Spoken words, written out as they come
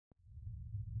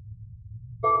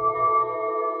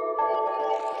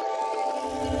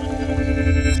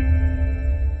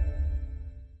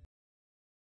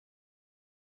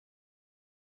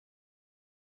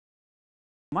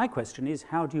My question is,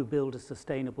 how do you build a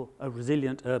sustainable,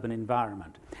 resilient urban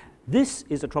environment? This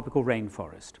is a tropical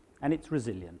rainforest, and it's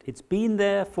resilient. It's been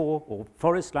there or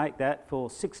forests like that, for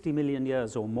 60 million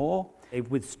years or more. They've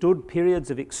withstood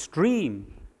periods of extreme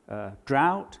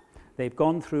drought. They've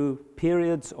gone through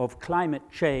periods of climate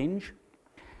change,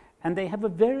 and they have a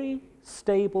very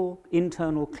stable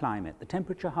internal climate. The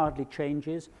temperature hardly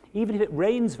changes. Even if it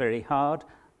rains very hard,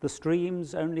 the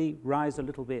streams only rise a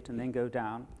little bit and then go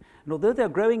down. And although they're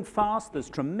growing fast, there's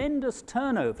tremendous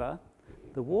turnover.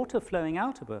 The water flowing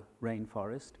out of a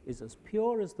rainforest is as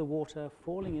pure as the water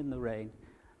falling in the rain.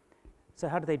 So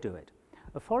how do they do it?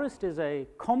 A forest is a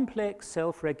complex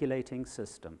self-regulating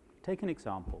system. Take an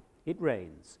example. It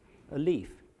rains. A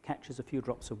leaf catches a few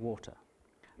drops of water.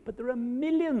 But there are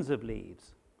millions of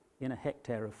leaves in a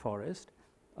hectare of forest,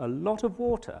 a lot of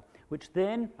water, which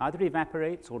then either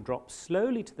evaporates or drops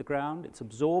slowly to the ground. It's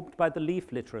absorbed by the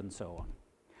leaf litter and so on.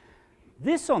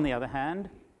 This, on the other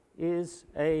hand, is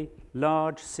a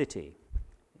large city.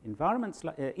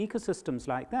 Ecosystems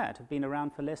like that have been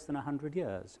around for less than 100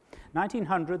 years.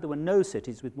 1900, there were no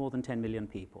cities with more than 10 million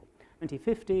people.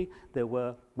 2050, there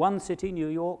were one city, New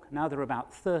York. Now there are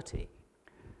about 30.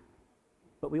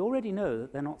 But we already know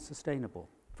that they're not sustainable.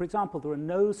 For example, there are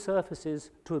no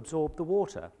surfaces to absorb the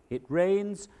water. It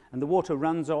rains, and the water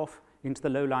runs off into the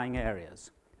low-lying areas.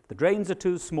 If the drains are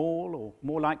too small, or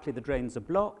more likely the drains are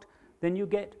blocked, then you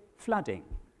get flooding.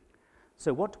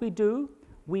 So what do?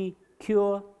 We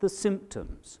cure the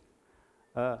symptoms.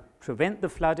 Prevent the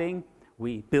flooding,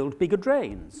 we build bigger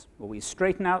drains, or we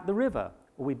straighten out the river,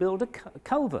 or we build a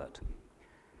culvert.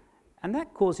 And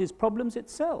that causes problems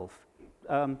itself.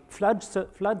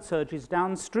 Flood surges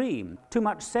downstream, too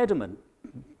much sediment,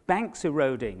 banks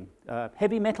eroding,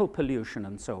 heavy metal pollution,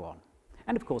 and so on.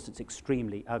 And of course, it's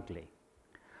extremely ugly.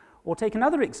 Or take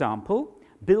another example.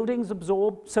 Buildings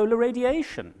absorb solar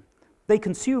radiation. They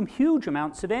consume huge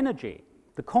amounts of energy.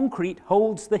 The concrete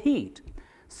holds the heat.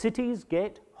 Cities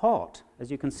get hot. As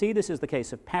you can see, this is the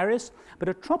case of Paris, but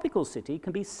a tropical city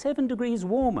can be 7 degrees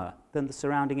warmer than the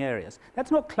surrounding areas. That's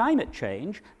not climate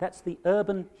change, that's the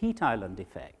urban heat island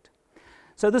effect.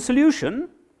 So the solution,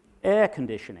 air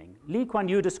conditioning. Lee Kuan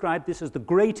Yew described this as the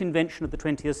great invention of the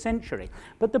 20th century.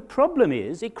 But the problem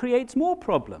is, it creates more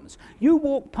problems. You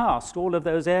walk past all of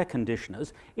those air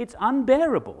conditioners, it's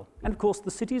unbearable. And of course,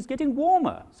 the city is getting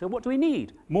warmer. So what do we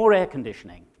need? More air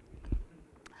conditioning.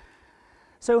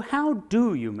 So how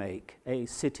do you make a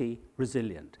city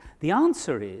resilient? The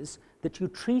answer is that you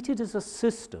treat it as a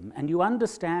system and you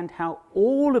understand how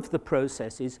all of the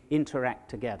processes interact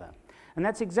together. And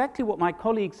that's exactly what my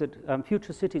colleagues at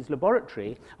Future Cities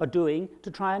Laboratory are doing to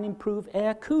try and improve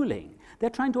air cooling. They're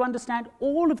trying to understand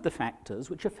all of the factors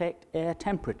which affect air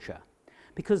temperature,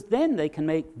 because then they can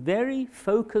make very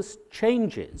focused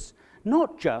changes,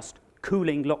 not just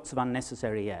cooling lots of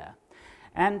unnecessary air.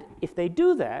 And if they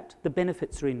do that, the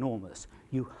benefits are enormous.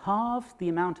 You halve the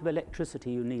amount of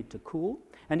electricity you need to cool,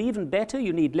 and even better,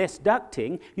 you need less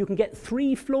ducting. You can get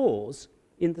 3 floors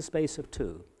in the space of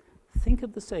 2. Think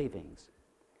of the savings.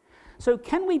 So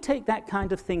can we take that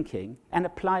kind of thinking and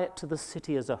apply it to the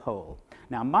city as a whole?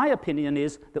 Now, my opinion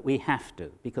is that we have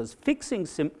to, because fixing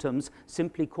symptoms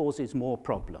simply causes more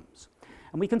problems.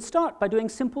 And we can start by doing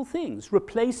simple things,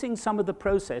 replacing some of the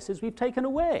processes we've taken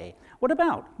away. What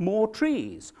about more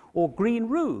trees, or green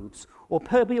roofs, or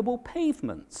permeable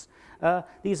pavements?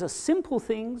 These are simple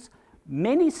things.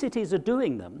 Many cities are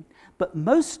doing them, but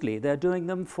mostly they're doing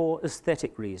them for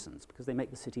aesthetic reasons, because they make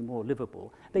the city more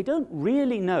livable. They don't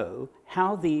really know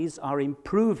how these are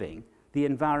improving the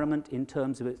environment in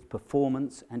terms of its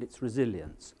performance and its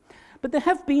resilience. But there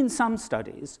have been some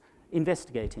studies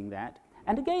investigating that,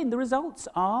 and again, the results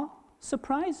are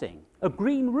surprising. A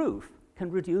green roof can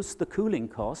reduce the cooling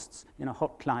costs in a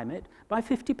hot climate by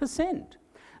 50%.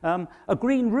 A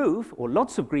green roof, or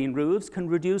lots of green roofs, can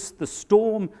reduce the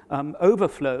storm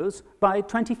overflows by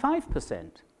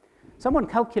 25%. Someone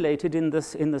calculated in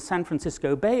the San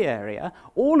Francisco Bay Area,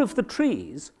 all of the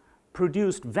trees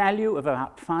produced value of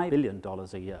about $5 billion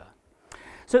a year.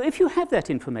 So if you have that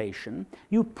information,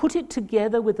 you put it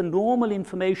together with the normal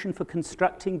information for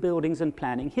constructing buildings and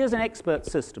planning. Here's an expert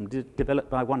system developed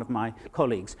by one of my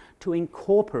colleagues to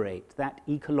incorporate that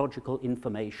ecological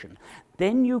information.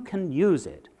 Then you can use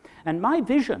it. And my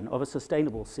vision of a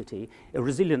sustainable city, a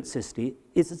resilient city,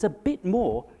 is it's a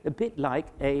bit like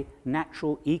a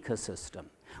natural ecosystem,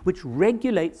 which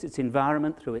regulates its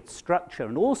environment through its structure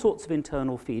and all sorts of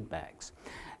internal feedbacks.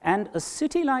 And a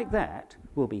city like that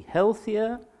will be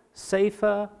healthier,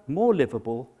 safer, more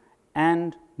livable,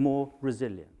 and more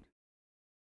resilient.